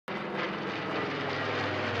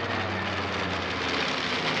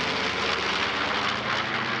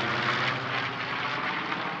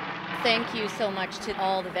thank you so much to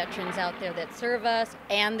all the veterans out there that serve us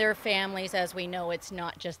and their families. As we know, it's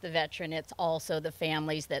not just the veteran, it's also the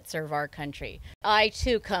families that serve our country. I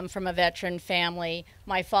too come from a veteran family.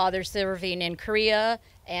 My father serving in Korea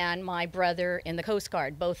and my brother in the Coast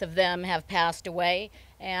Guard. Both of them have passed away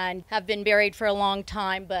and have been buried for a long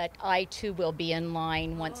time, but I too will be in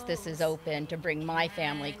line once this is open to bring my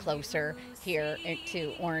family closer here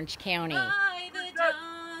to Orange County.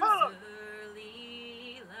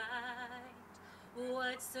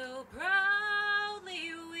 What so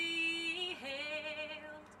proudly we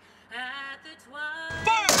hailed at the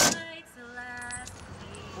twilight's last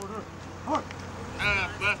gleam,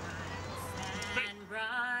 and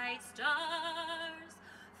bright stars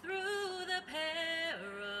through the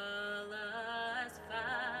perilous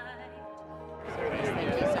fight.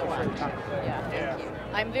 Thank you so much. Yeah, thank you.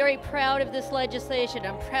 I'm very proud of this legislation.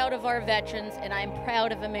 I'm proud of our veterans, and I'm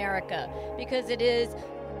proud of America because it is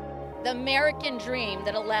the American dream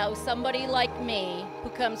that allows somebody like me, who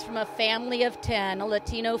comes from a family of 10, a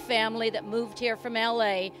Latino family that moved here from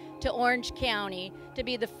LA to Orange County, to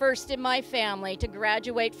be the first in my family to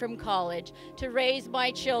graduate from college, to raise my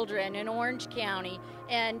children in Orange County,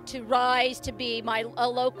 and to rise to be a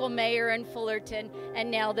local mayor in Fullerton, and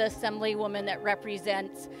now the assemblywoman that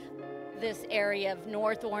represents this area of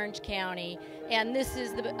North Orange County. And this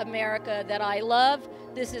is the America that I love.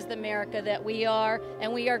 This is the America that we are,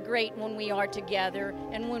 and we are great when we are together,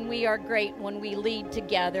 and when we are great when we lead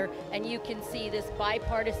together, and you can see this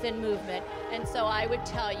bipartisan movement. And so I would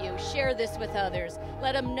tell you, share this with others.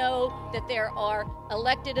 Let them know that there are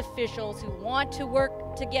elected officials who want to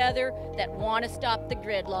work together, that want to stop the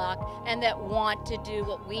gridlock, and that want to do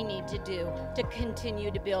what we need to do to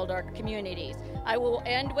continue to build our communities. I will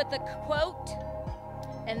end with a quote,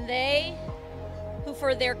 "And they who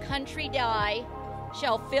for their country die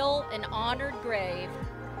shall fill an honored grave,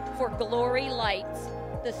 for glory lights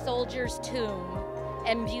the soldier's tomb,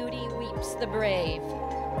 and beauty weeps the brave."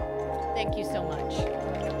 Thank you so much.